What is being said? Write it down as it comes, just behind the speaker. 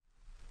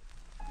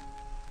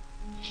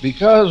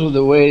Because of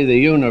the way the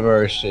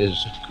universe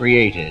is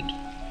created,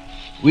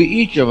 we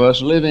each of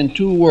us live in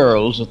two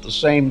worlds at the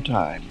same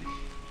time.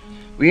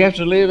 We have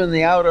to live in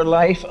the outer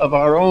life of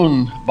our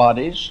own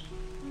bodies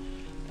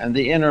and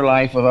the inner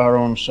life of our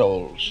own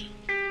souls.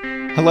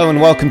 Hello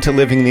and welcome to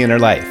Living the Inner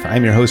Life.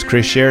 I'm your host,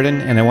 Chris Sheridan,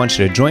 and I want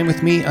you to join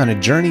with me on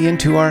a journey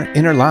into our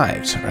inner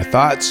lives, our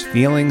thoughts,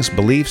 feelings,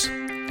 beliefs,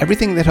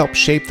 everything that helps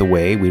shape the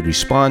way we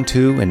respond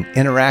to and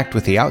interact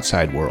with the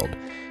outside world.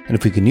 And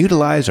if we can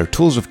utilize our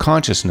tools of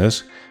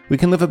consciousness, we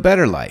can live a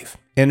better life,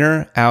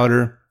 inner,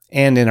 outer,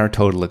 and in our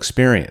total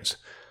experience.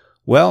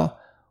 Well,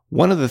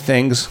 one of the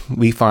things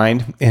we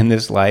find in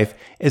this life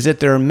is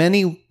that there are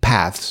many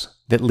paths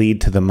that lead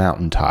to the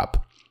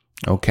mountaintop.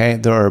 Okay,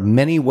 there are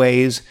many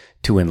ways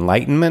to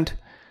enlightenment.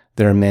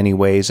 There are many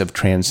ways of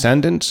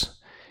transcendence.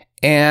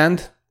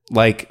 And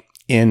like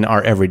in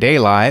our everyday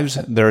lives,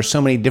 there are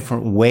so many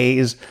different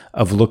ways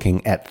of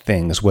looking at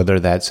things, whether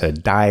that's a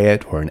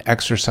diet or an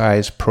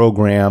exercise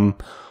program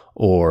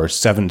or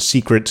 7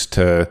 secrets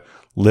to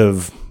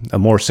live a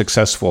more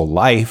successful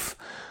life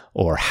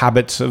or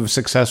habits of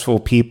successful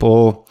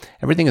people.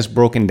 Everything is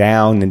broken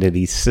down into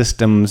these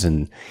systems,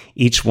 and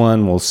each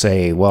one will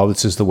say, well,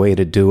 this is the way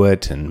to do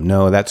it, and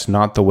no, that's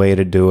not the way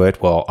to do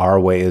it. Well, our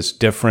way is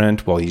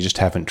different. Well, you just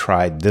haven't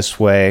tried this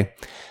way.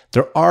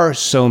 There are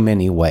so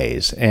many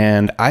ways,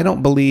 and I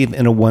don't believe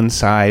in a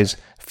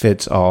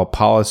one-size-fits-all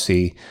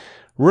policy,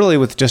 really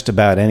with just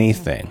about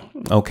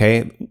anything.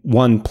 Okay,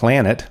 one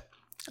planet,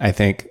 I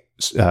think,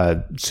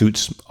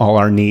 suits all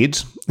our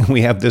needs.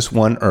 We have this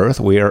one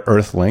Earth. We are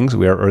Earthlings.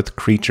 We are Earth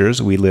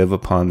creatures. We live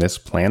upon this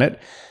planet.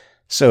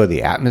 So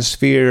the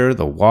atmosphere,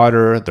 the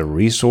water, the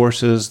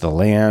resources, the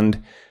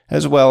land,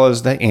 as well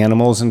as the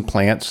animals and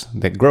plants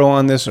that grow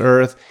on this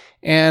Earth,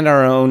 and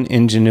our own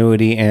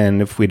ingenuity.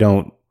 And if we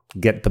don't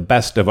get the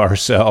best of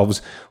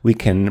ourselves, we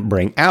can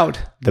bring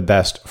out the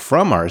best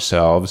from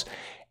ourselves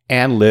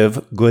and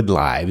live good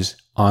lives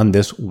on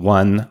this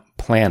one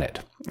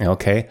planet.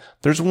 Okay,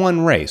 there's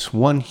one race,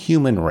 one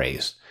human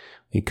race.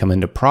 We come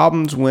into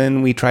problems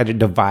when we try to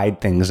divide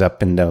things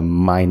up into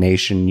my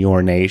nation,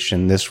 your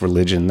nation, this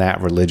religion,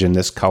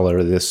 this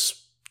color, this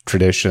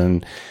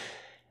tradition.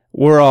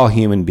 We're all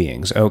human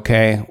beings,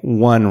 okay?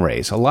 One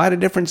race, a lot of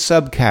different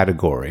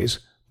subcategories,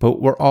 but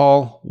we're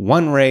all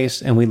one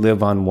race and we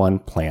live on one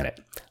planet.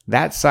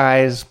 That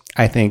size,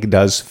 I think,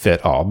 does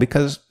fit all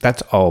because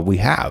that's all we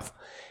have.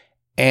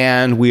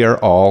 And we are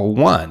all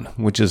one,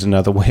 which is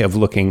another way of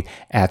looking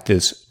at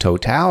this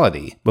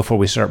totality before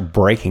we start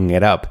breaking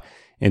it up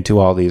into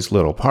all these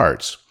little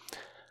parts.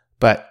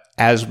 But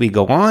as we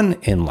go on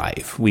in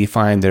life, we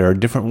find there are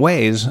different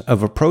ways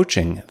of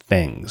approaching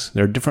things.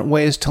 There are different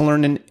ways to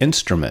learn an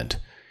instrument.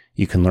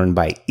 You can learn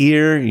by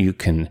ear. You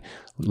can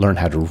learn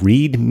how to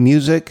read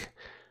music.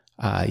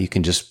 You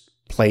can just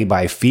play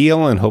by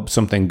feel and hope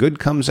something good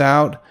comes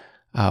out,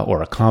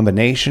 or a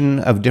combination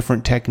of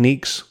different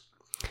techniques.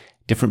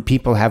 Different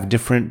people have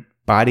different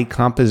body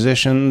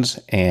compositions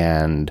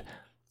and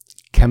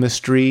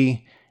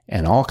chemistry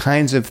and all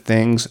kinds of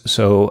things.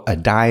 So a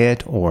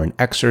diet or an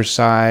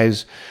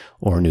exercise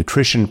or a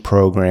nutrition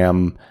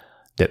program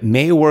that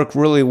may work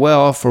really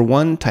well for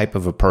one type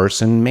of a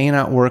person may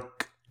not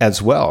work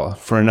as well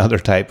for another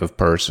type of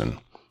person.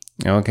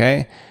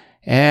 Okay?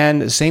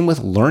 And same with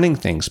learning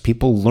things.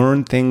 People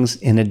learn things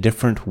in a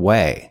different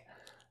way.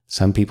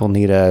 Some people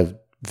need a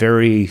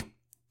very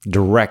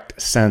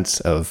direct sense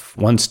of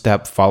one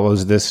step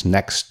follows this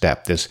next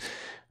step, this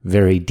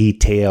very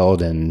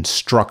detailed and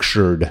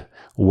structured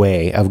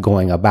way of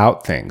going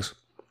about things.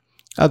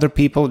 Other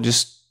people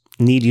just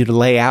need you to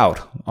lay out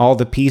all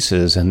the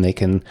pieces and they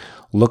can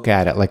look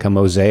at it like a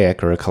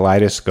mosaic or a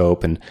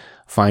kaleidoscope and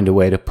find a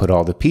way to put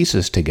all the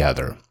pieces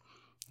together.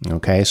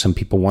 Okay, some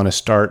people want to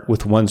start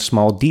with one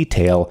small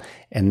detail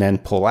and then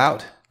pull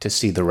out to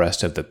see the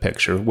rest of the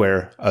picture,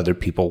 where other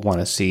people want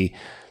to see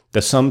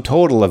the sum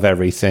total of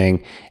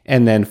everything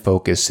and then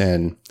focus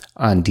in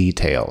on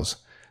details.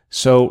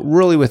 So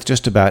really with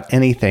just about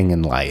anything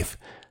in life,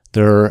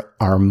 there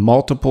are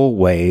multiple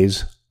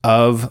ways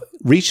of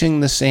reaching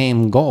the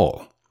same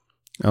goal.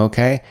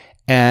 Okay?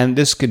 And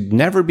this could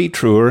never be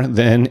truer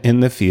than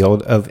in the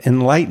field of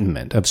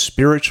enlightenment, of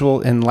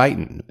spiritual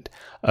enlightenment,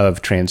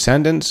 of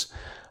transcendence,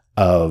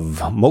 of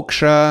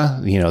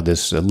moksha,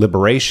 this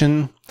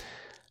liberation,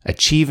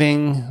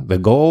 achieving the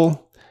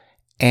goal.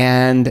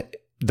 And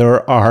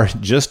there are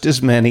just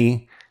as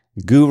many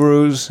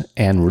gurus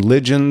and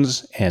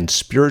religions and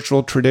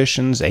spiritual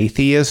traditions,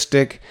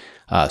 atheistic,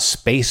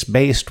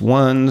 space-based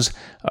ones,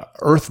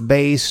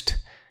 earth-based,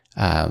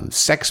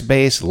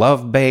 sex-based,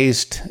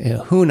 love-based,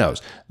 who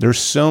knows? There's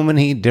so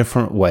many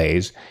different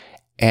ways,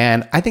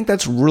 and I think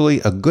that's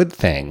really a good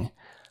thing.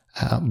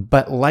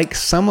 But like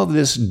some of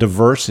this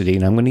diversity,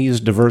 and I'm going to use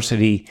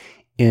diversity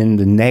in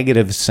the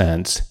negative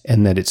sense,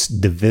 and that it's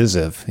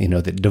divisive,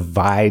 that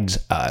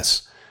divides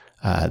us.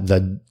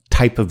 The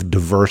type of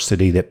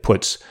diversity that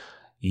puts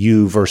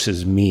you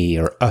versus me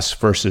or us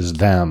versus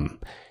them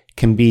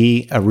can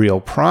be a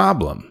real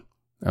problem.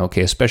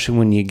 Okay, especially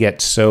when you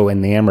get so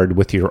enamored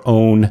with your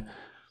own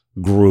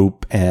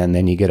group, and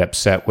then you get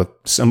upset with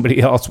somebody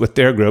else with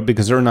their group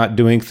because they're not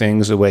doing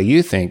things the way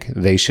you think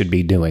they should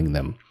be doing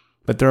them.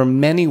 But there are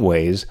many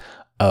ways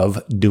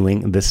of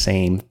doing the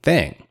same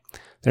thing.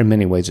 There are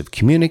many ways of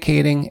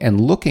communicating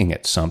and looking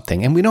at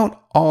something, and we don't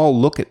all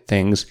look at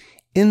things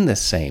in the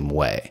same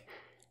way.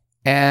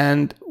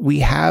 And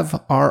we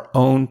have our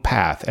own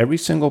path. Every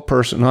single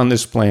person on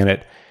this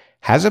planet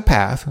has a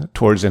path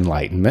towards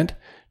enlightenment,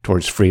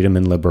 towards freedom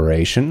and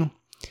liberation.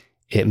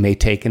 It may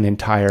take an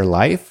entire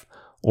life,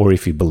 or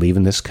if you believe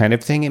in this kind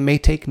of thing, it may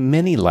take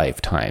many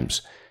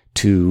lifetimes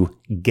to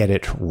get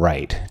it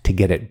right, to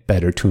get it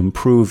better, to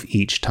improve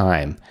each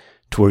time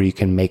to where you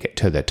can make it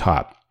to the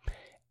top.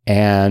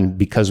 And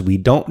because we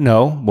don't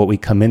know what we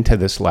come into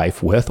this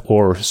life with,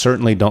 or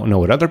certainly don't know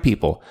what other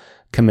people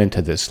come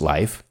into this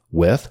life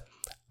with,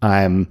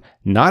 I'm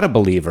not a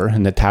believer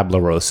in the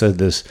tabula rasa,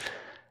 this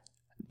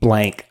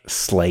blank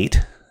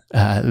slate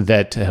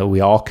that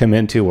we all come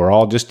into. We're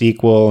all just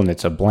equal and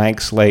it's a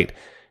blank slate.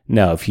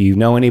 No, if you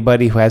know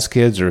anybody who has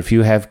kids, or if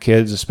you have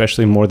kids,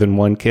 especially more than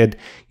one kid,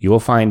 you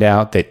will find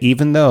out that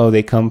even though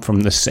they come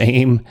from the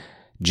same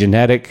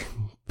genetic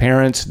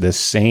parents, the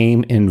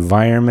same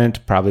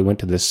environment, probably went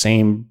to the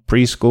same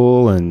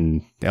preschool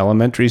and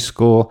elementary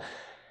school,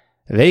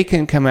 they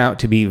can come out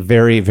to be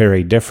very,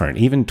 very different.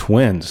 Even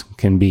twins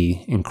can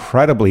be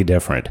incredibly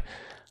different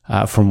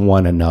from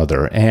one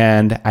another.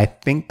 And I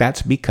think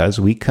that's because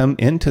we come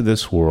into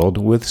this world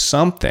with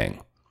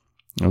something,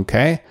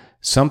 okay?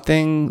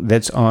 Something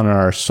that's on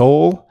our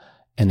soul,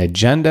 an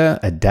agenda,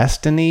 a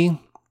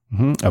destiny,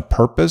 a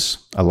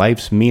purpose, a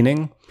life's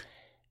meaning.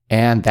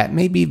 And that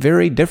may be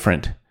very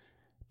different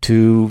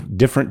to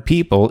different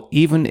people,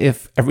 even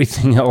if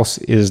everything else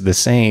is the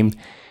same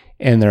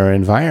in their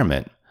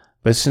environment.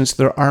 But since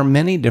there are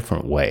many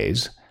different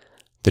ways,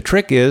 the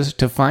trick is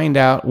to find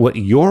out what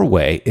your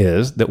way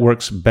is that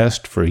works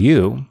best for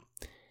you,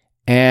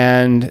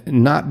 and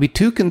not be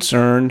too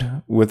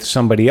concerned with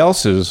somebody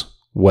else's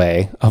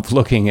way of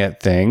looking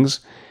at things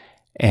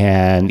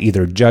and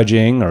either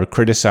judging or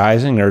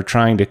criticizing or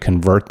trying to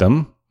convert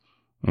them.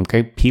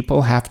 Okay,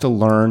 people have to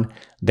learn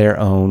their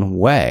own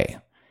way,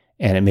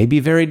 and it may be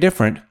very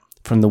different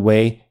from the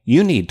way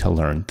you need to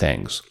learn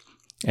things.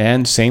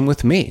 And same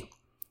with me.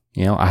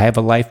 You know, I have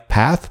a life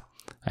path.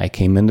 I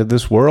came into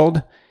this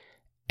world,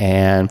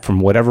 and from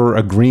whatever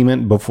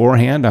agreement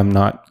beforehand, I'm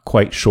not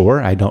quite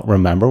sure. I don't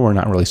remember. We're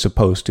not really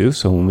supposed to.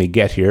 So when we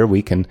get here,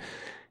 we can,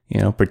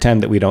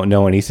 pretend that we don't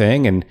know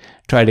anything and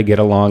try to get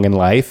along in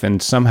life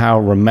and somehow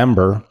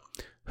remember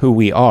who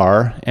we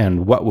are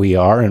and what we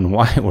are and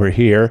why we're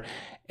here,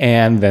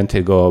 and then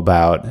to go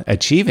about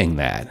achieving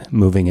that,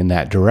 moving in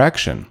that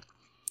direction.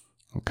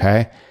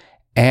 Okay?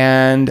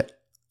 And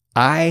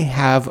I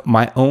have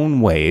my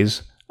own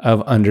ways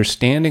of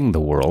understanding the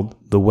world,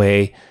 the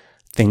way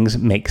things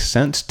make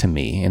sense to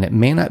me. And it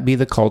may not be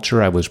the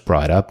culture I was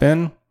brought up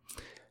in.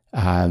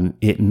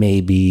 It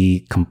may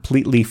be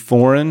completely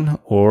foreign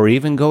or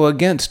even go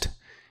against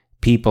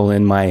people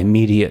in my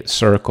immediate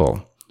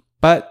circle.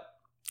 But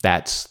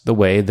that's the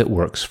way that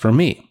works for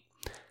me.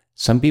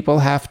 Some people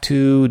have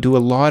to do a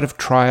lot of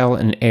trial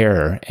and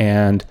error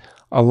and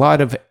a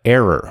lot of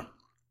error.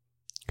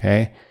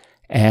 Okay?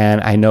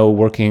 And I know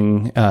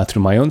working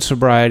through my own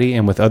sobriety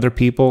and with other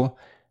people,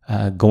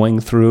 going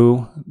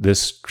through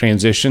this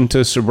transition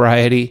to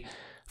sobriety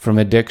from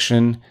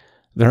addiction,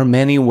 there are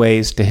many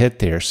ways to hit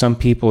there. Some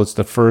people, it's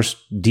the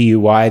first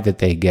DUI that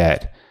they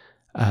get,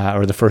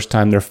 or the first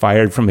time they're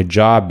fired from a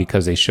job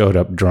because they showed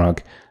up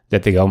drunk,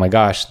 that they go, oh my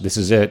gosh, this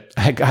is it.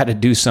 I got to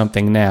do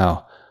something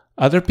now.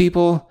 Other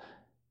people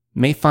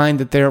may find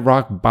that their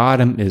rock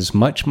bottom is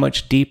much,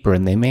 much deeper,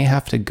 and they may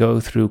have to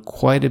go through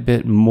quite a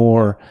bit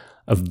more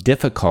of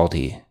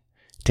difficulty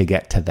to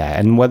get to that.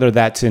 And whether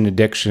that's in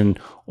addiction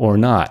or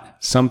not,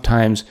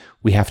 sometimes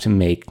we have to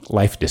make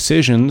life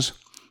decisions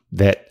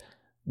that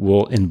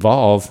will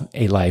involve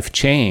a life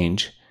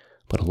change.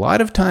 But a lot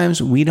of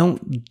times we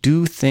don't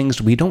do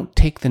things, we don't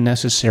take the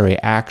necessary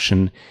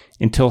action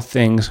until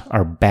things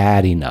are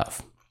bad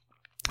enough.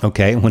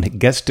 Okay, when it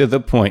gets to the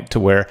point to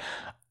where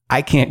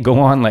I can't go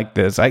on like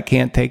this, I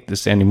can't take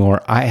this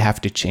anymore, I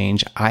have to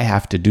change, I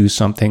have to do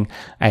something,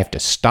 I have to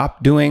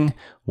stop doing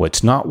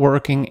what's not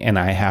working, and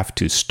I have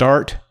to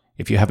start,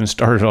 if you haven't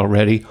started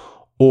already,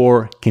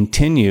 or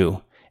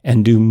continue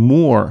and do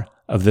more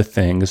of the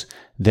things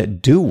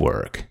that do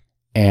work.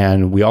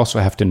 And we also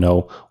have to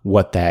know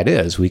what that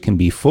is. We can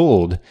be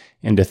fooled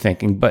into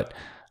thinking, but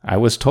I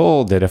was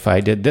told that if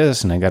I did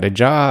this and I got a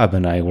job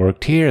and I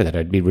worked here, that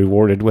I'd be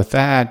rewarded with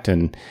that.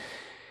 And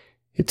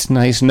it's a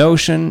nice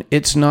notion.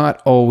 It's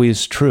not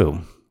always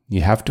true. You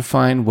have to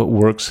find what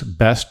works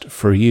best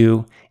for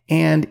you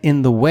and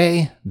in the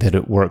way that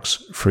it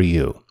works for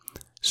you.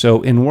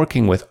 So in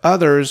working with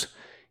others,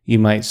 you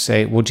might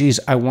say, well, geez,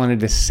 I wanted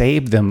to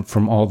save them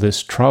from all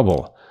this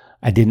trouble.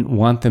 I didn't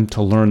want them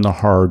to learn the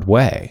hard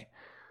way.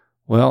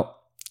 Well,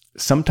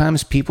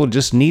 sometimes people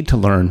just need to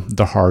learn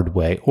the hard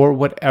way or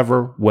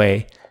whatever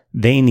way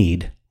they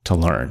need to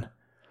learn.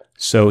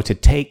 So to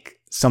take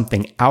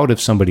something out of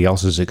somebody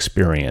else's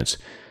experience,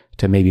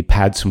 to maybe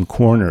pad some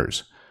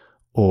corners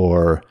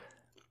or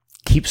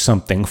keep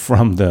something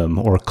from them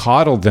or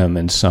coddle them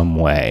in some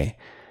way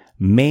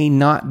may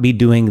not be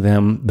doing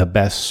them the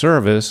best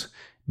service,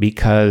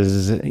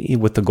 because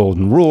with the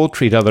golden rule,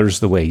 treat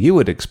others the way you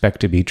would expect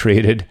to be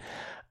treated,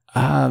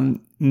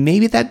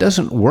 maybe that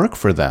doesn't work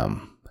for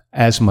them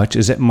as much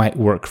as it might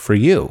work for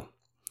you.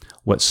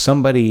 What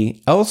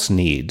somebody else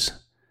needs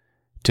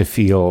to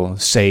feel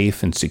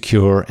safe and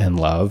secure and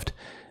loved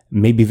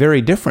may be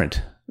very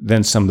different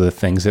than some of the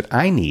things that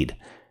I need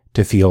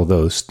to feel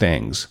those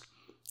things.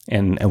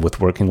 And with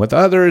working with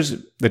others,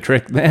 the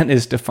trick then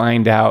is to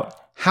find out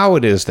how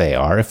it is they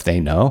are, if they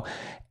know,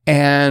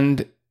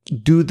 and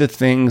do the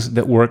things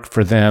that work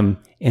for them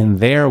in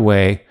their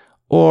way.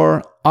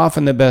 Or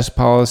often the best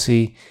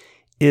policy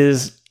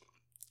is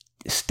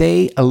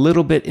stay a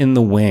little bit in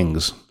the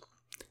wings.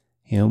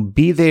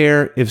 Be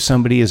there if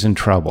somebody is in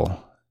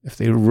trouble, if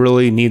they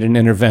really need an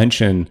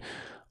intervention,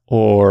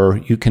 or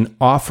you can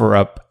offer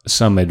up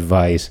some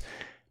advice.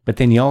 But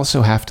then you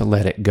also have to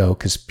let it go,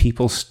 because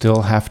people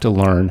still have to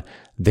learn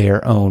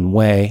their own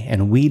way,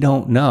 and we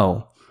don't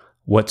know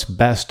what's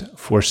best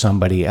for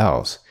somebody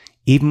else.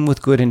 Even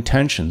with good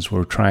intentions,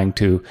 we're trying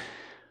to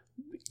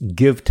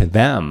give to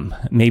them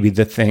maybe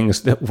the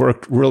things that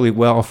worked really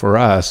well for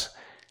us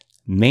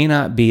may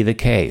not be the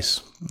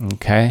case,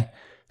 okay?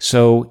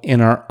 So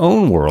in our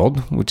own world,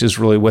 which is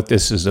really what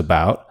this is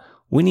about,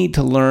 we need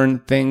to learn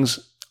things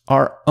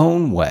our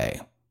own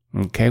way,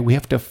 okay? We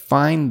have to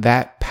find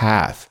that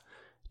path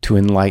to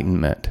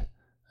enlightenment,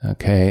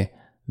 okay?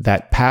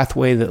 That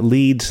pathway that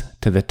leads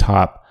to the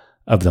top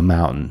of the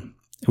mountain,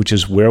 which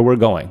is where we're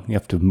going. You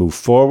have to move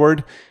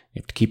forward. You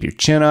have to keep your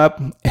chin up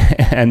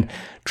and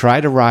try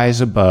to rise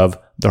above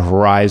the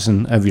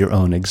horizon of your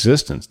own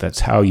existence. That's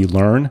how you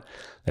learn.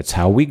 That's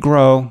how we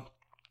grow.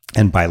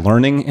 And by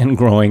learning and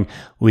growing,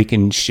 we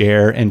can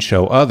share and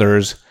show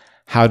others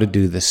how to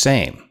do the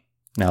same.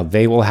 Now,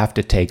 they will have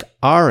to take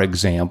our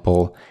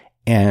example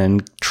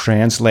and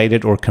translate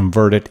it or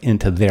convert it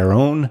into their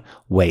own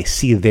way.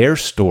 See their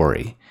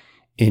story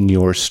in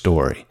your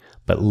story.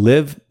 But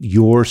live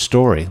your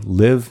story.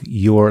 Live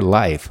your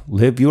life.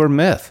 Live your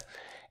myth.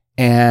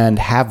 And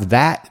have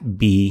that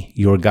be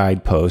your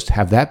guidepost.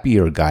 Have that be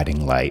your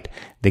guiding light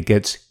that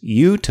gets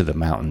you to the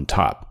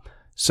mountaintop.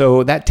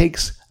 So that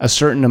takes a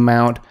certain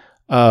amount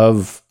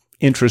of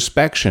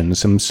introspection,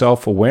 some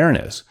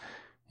self-awareness.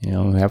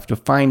 You have to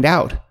find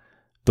out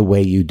the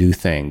way you do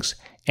things.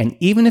 And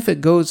even if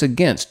it goes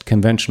against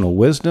conventional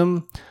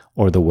wisdom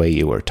or the way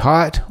you were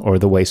taught or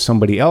the way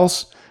somebody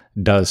else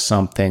does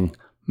something,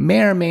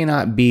 may or may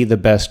not be the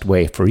best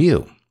way for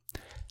you.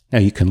 Now,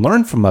 you can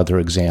learn from other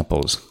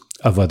examples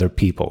of other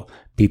people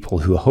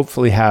who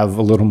hopefully have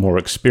a little more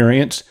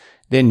experience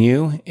than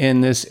you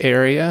in this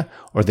area,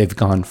 or they've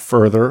gone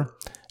further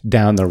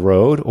down the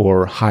road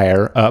or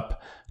higher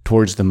up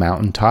towards the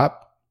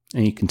mountaintop.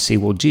 And you can see,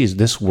 well, geez,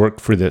 this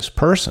worked for this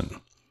person.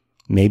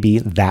 Maybe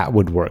that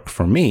would work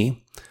for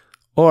me.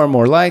 Or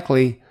more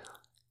likely,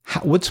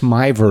 what's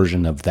my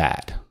version of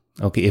that?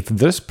 Okay, if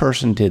this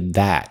person did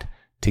that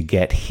to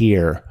get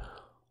here,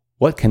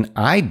 what can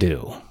I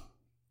do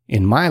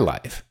in my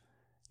life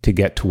to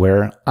get to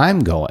where I'm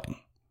going?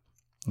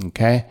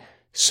 Okay,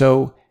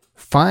 so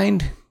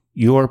find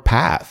your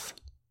path.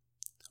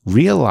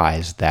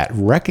 Realize that,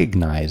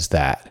 recognize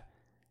that,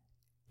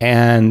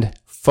 and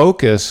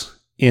focus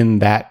in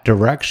that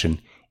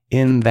direction,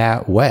 in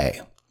that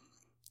way.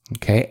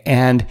 Okay,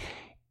 and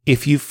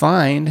if you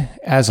find,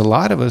 as a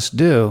lot of us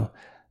do,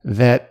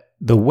 that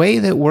the way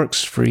that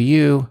works for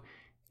you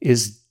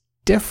is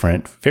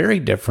different, very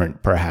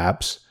different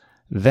perhaps,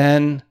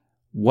 than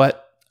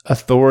what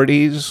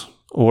authorities,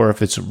 or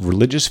if it's a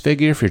religious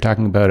figure, if you're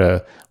talking about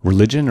a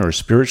religion or a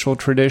spiritual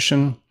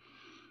tradition,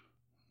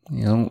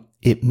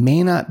 it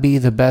may not be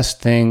the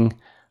best thing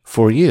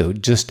for you,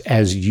 just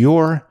as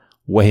your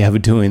way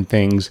of doing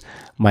things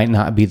might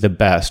not be the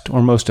best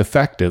or most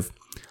effective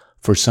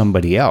for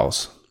somebody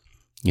else.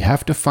 You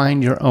have to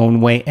find your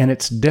own way, and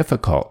it's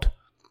difficult,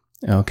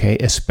 okay,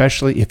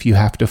 especially if you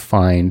have to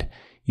find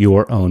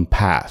your own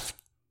path.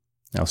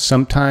 Now,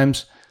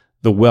 sometimes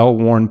the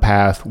well-worn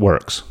path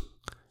works.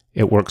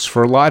 It works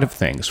for a lot of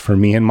things. For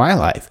me in my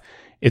life,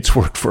 it's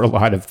worked for a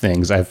lot of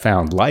things. I've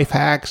found life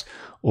hacks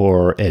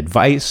or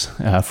advice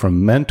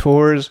from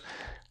mentors,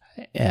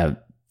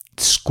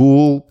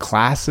 school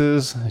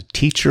classes,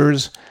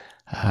 teachers,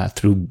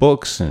 through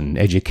books and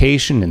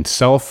education and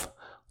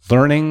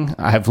self-learning.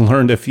 I've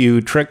learned a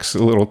few tricks,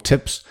 little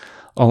tips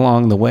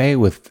along the way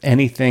with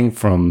anything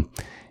from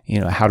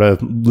how to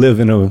live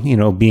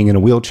in being in a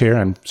wheelchair.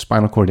 I'm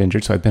spinal cord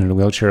injured, so I've been in a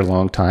wheelchair a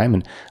long time,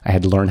 and I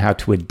had to learn how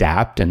to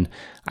adapt, and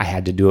I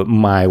had to do it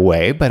my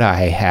way, but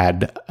I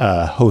had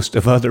a host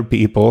of other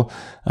people,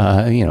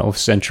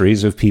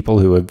 centuries of people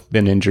who have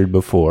been injured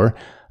before,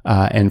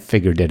 and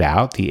figured it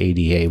out. The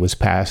ADA was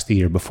passed the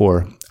year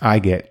before I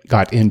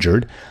got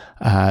injured,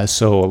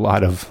 so a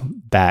lot of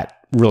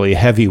that really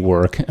heavy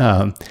work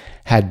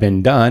had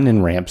been done,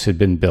 and ramps had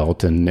been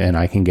built, and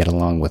I can get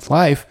along with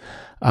life.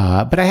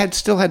 But I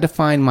still had to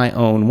find my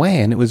own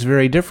way, and it was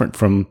very different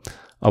from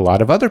a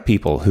lot of other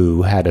people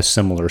who had a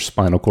similar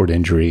spinal cord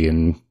injury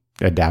and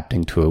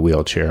adapting to a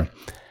wheelchair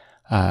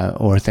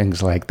or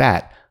things like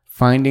that.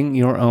 Finding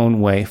your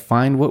own way,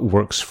 find what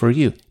works for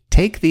you.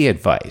 Take the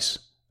advice,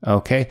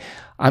 okay?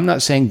 I'm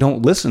not saying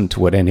don't listen to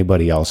what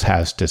anybody else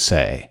has to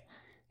say.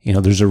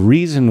 There's a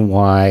reason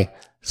why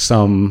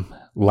some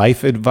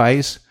life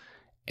advice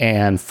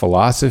and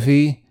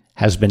philosophy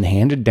has been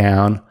handed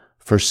down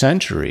for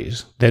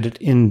centuries, that it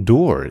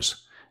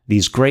endures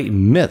these great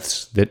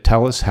myths that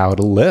tell us how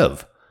to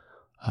live.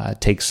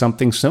 Take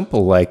something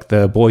simple like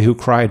The Boy Who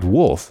Cried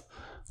Wolf,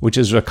 which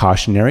is a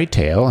cautionary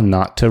tale and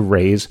not to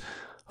raise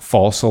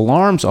false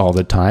alarms all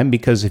the time,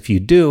 because if you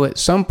do, at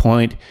some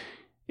point,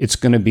 it's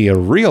going to be a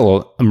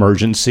real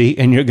emergency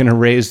and you're going to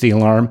raise the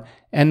alarm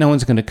and no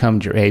one's going to come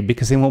to your aid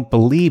because they won't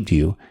believe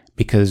you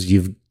because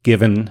you've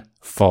given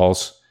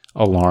false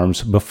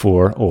alarms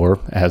before, or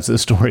as the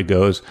story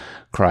goes,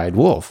 cried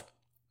wolf.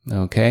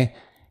 Okay?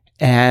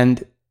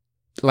 And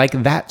like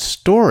that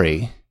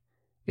story,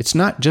 it's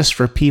not just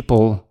for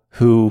people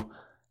who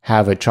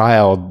have a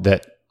child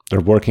that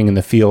they're working in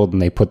the field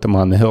and they put them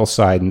on the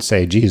hillside and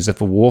say, geez,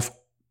 if a wolf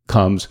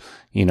comes,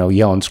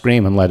 yell and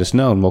scream and let us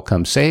know and we'll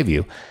come save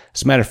you.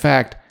 As a matter of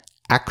fact,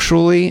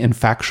 actually and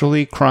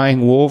factually,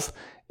 crying wolf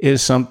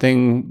is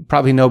something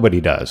probably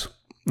nobody does.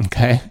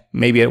 Okay?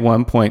 Maybe at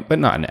one point, but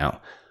not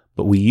now.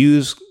 But we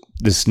use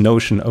this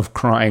notion of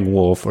crying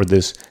wolf, or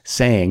this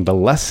saying, the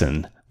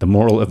lesson, the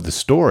moral of the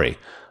story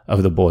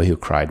of The Boy Who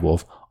Cried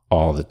Wolf,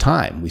 all the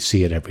time. We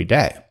see it every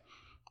day.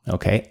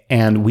 Okay?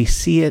 And we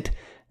see it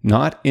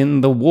not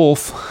in the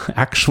wolf,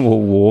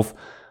 actual wolf,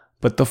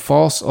 but the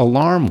false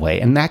alarm way.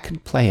 And that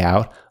could play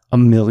out a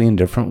million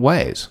different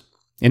ways,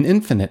 an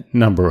infinite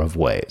number of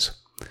ways.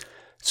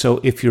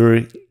 So if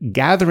you're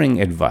gathering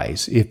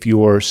advice, if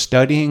you're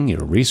studying,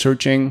 you're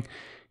researching,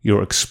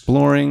 you're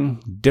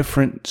exploring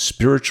different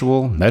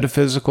spiritual,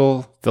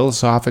 metaphysical,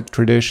 philosophic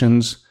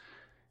traditions,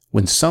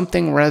 when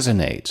something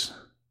resonates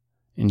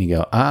and you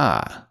go,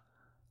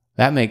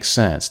 that makes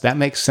sense. That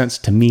makes sense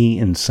to me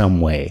in some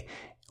way.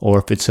 Or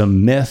if it's a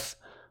myth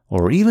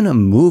or even a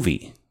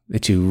movie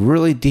that you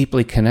really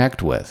deeply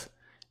connect with,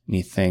 and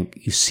you think,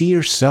 you see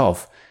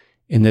yourself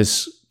in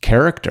this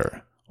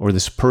character or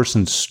this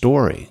person's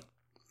story,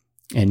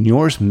 and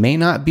yours may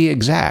not be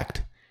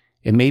exact.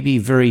 It may be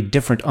very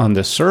different on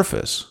the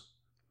surface,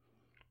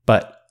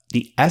 but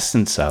the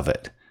essence of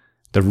it,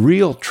 the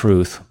real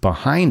truth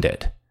behind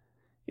it,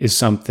 is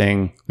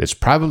something that's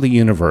probably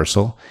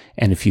universal.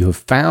 And if you have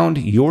found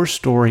your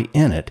story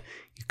in it,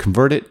 you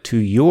convert it to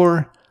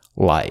your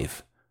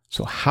life.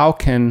 So how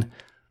can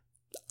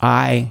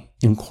I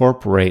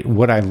incorporate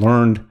what I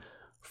learned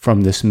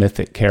from this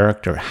mythic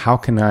character? How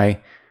can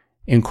I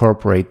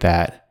incorporate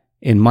that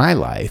in my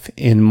life,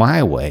 in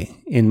my way,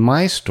 in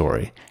my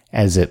story,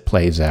 as it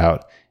plays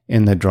out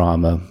in the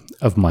drama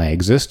of my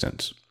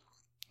existence?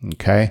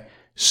 Okay?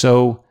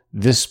 So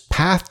this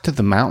path to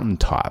the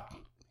mountaintop,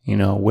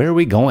 where are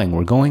we going?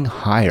 We're going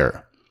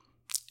higher,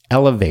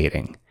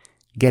 elevating,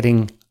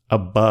 getting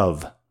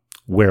above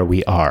where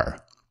we are.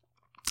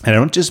 And I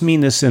don't just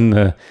mean this in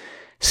the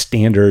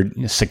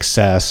standard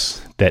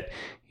success that,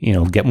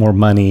 get more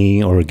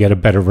money or get a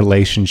better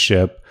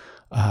relationship,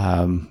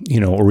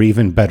 or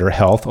even better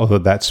health, although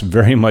that's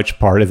very much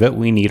part of it.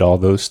 We need all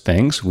those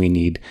things. We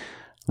need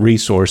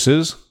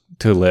resources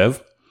to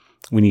live.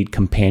 We need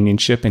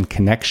companionship and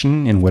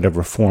connection in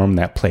whatever form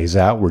that plays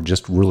out. We're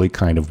just really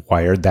kind of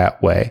wired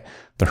that way.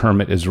 The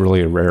hermit is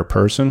really a rare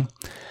person.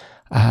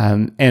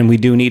 And we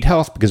do need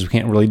health because we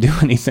can't really do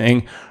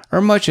anything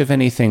or much of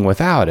anything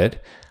without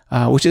it,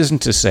 which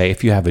isn't to say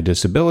if you have a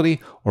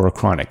disability or a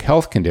chronic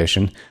health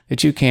condition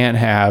that you can't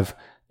have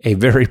a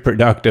very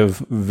productive,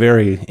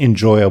 very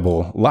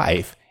enjoyable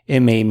life. It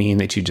may mean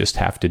that you just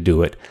have to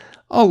do it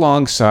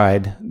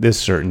alongside this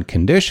certain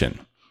condition.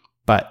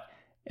 But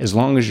as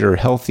long as you're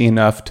healthy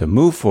enough to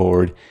move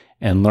forward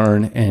and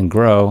learn and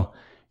grow,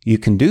 you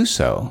can do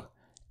so.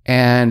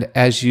 And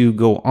as you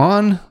go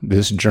on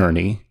this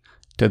journey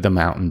to the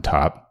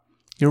mountaintop,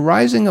 you're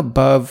rising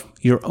above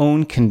your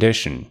own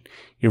condition.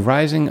 You're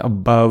rising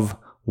above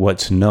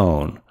what's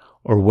known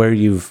or where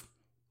you've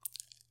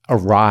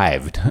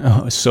arrived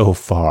so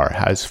far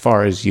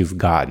as you've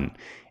gotten.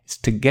 It's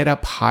to get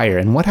up higher.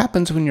 And what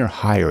happens when you're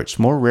higher? It's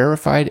more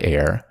rarefied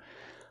air.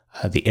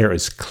 The air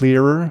is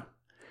clearer.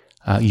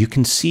 You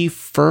can see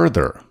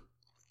further.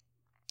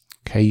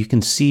 Okay, you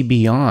can see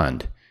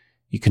beyond.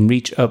 You can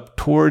reach up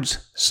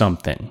towards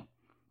something.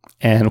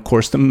 And of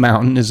course, the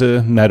mountain is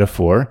a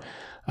metaphor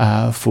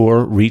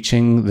for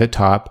reaching the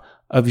top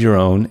of your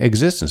own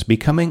existence,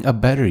 becoming a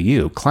better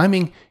you,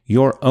 climbing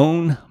your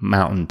own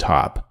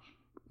mountaintop.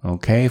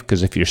 Okay,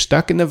 because if you're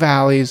stuck in the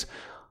valleys,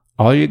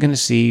 all you're going to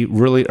see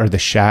really are the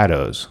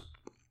shadows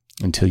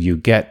until you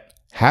get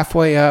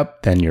halfway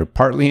up. Then you're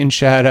partly in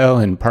shadow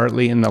and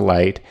partly in the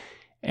light.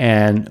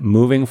 And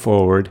moving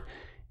forward,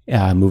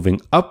 moving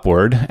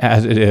upward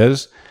as it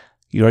is,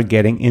 you're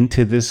getting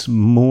into this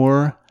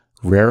more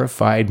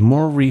rarefied,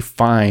 more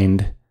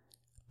refined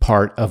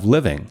part of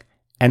living.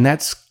 And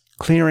that's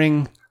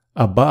clearing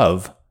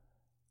above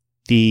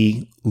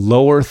the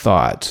lower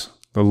thoughts,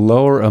 the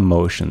lower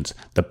emotions,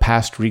 the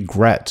past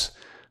regrets,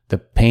 the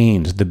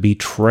pains, the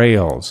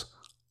betrayals,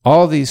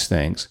 all these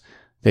things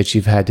that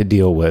you've had to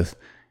deal with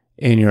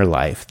in your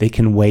life. They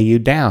can weigh you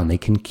down. They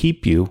can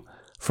keep you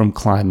from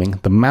climbing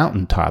the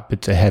mountaintop.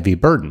 It's a heavy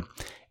burden.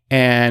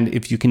 And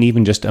if you can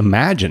even just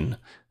imagine,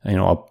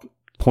 a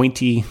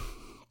pointy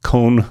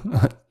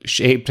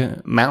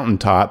cone-shaped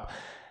mountaintop,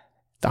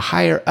 the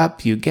higher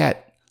up you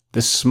get,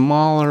 the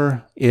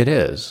smaller it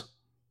is.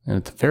 And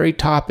at the very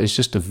top is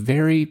just a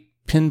very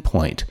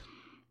pinpoint.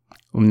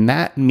 And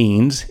that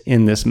means,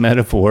 in this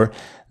metaphor,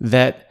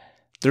 that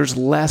there's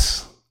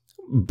less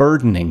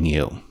burdening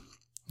you.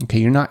 Okay,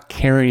 you're not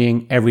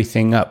carrying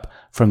everything up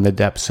from the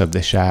depths of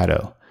the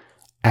shadow.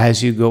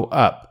 As you go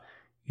up,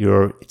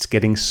 it's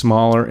getting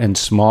smaller and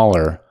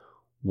smaller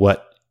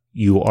what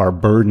you are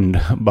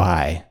burdened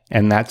by.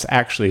 And that's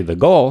actually the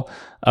goal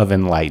of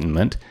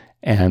enlightenment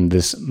and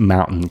this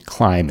mountain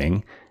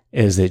climbing,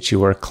 is that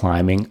you are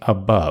climbing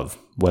above,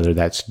 whether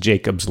that's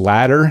Jacob's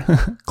ladder,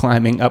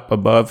 climbing up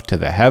above to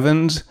the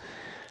heavens,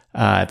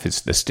 if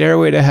it's the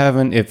stairway to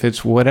heaven, if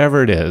it's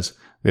whatever it is,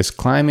 this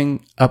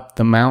climbing up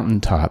the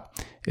mountaintop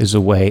is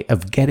a way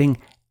of getting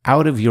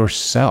out of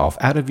yourself,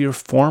 out of your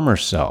former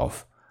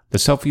self, the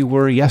self you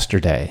were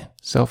yesterday,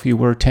 self you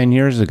were 10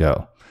 years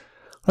ago,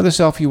 or the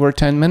self you were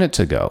 10 minutes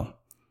ago.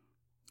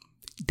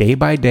 Day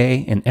by day,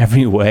 in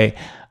every way,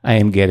 I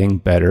am getting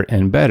better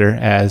and better,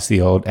 as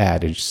the old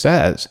adage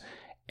says.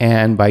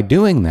 And by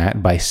doing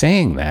that, by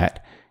saying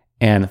that,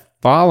 and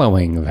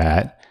following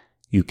that,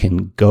 you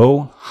can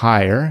go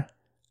higher,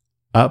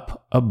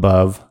 up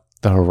above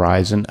the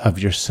horizon of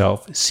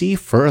yourself. See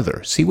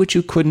further. See what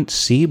you couldn't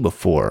see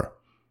before.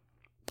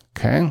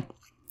 Okay?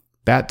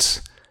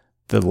 That's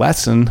the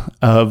lesson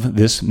of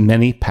this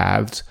many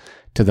paths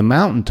to the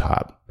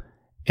mountaintop,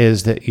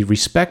 is that you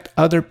respect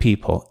other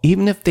people,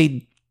 even if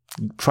they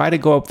try to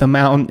go up the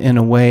mountain in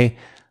a way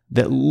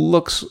that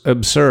looks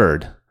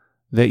absurd,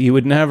 that you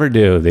would never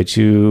do, that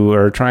you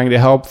are trying to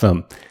help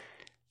them.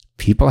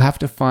 People have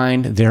to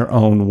find their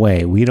own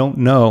way. We don't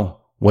know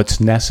what's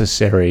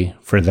necessary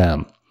for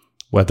them,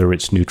 whether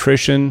it's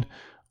nutrition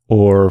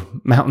or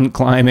mountain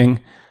climbing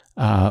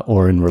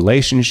or in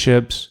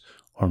relationships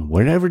or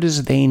whatever it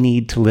is they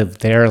need to live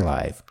their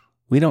life.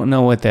 We don't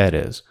know what that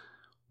is.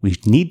 We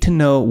need to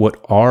know what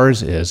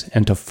ours is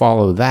and to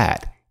follow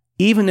that,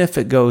 even if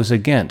it goes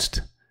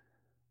against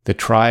the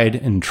tried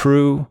and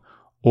true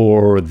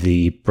or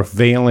the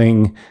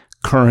prevailing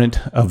current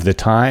of the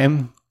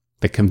time,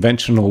 the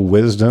conventional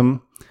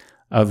wisdom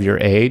of your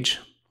age.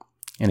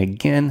 And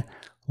again,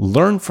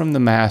 learn from the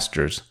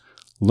masters.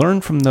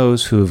 Learn from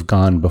those who have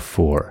gone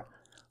before.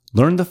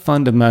 Learn the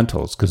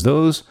fundamentals, because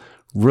those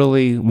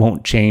really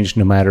won't change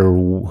no matter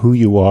who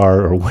you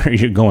are or where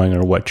you're going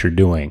or what you're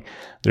doing.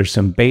 There's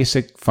some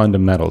basic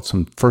fundamentals,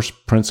 some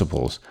first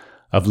principles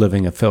of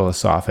living a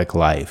philosophic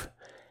life.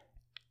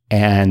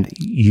 And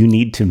you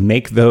need to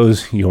make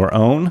those your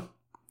own,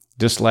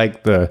 just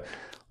like the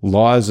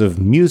laws of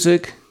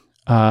music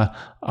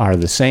are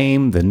the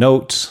same. The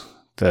notes,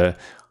 the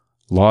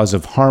laws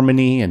of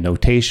harmony and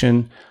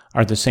notation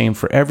are the same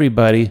for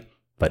everybody,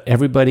 but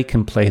everybody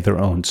can play their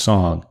own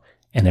song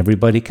and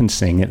everybody can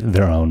sing it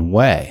their own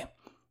way.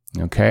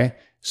 Okay?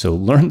 So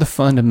learn the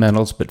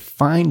fundamentals, but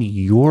find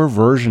your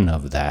version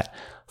of that.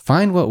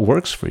 Find what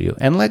works for you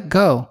and let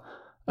go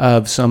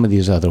of some of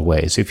these other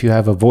ways. If you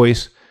have a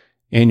voice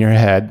in your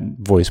head,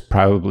 voice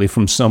probably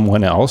from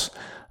someone else,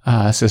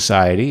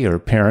 society or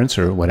parents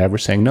or whatever,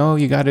 saying, no,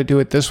 you got to do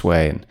it this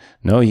way, and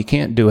no, you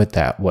can't do it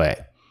that way.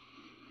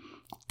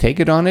 Take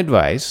it on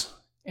advice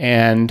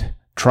and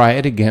try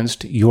it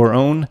against your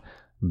own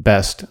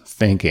best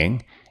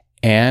thinking.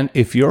 And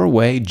if your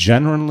way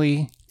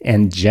generally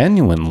and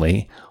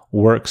genuinely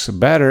works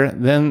better,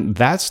 then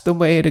that's the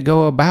way to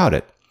go about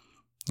it.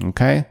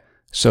 Okay?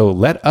 So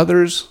let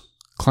others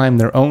climb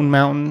their own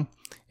mountain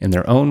in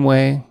their own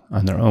way,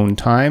 on their own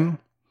time,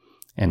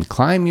 and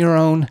climb your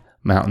own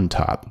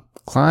mountaintop.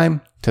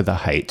 Climb to the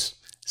heights.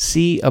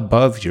 See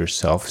above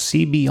yourself.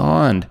 See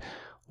beyond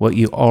what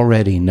you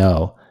already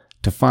know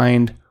to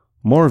find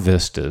more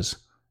vistas,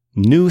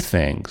 new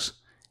things,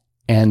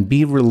 and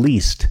be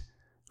released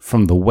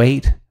from the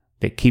weight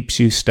that keeps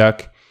you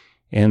stuck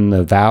in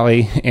the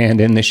valley and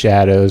in the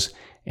shadows.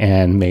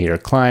 And may your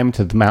climb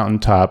to the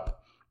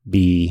mountaintop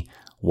be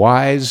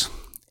wise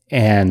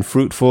and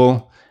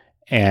fruitful,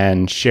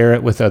 and share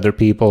it with other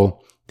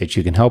people, that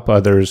you can help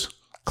others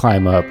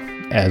climb up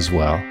as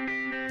well.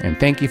 And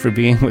thank you for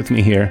being with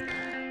me here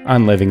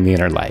on Living the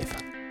Inner Life.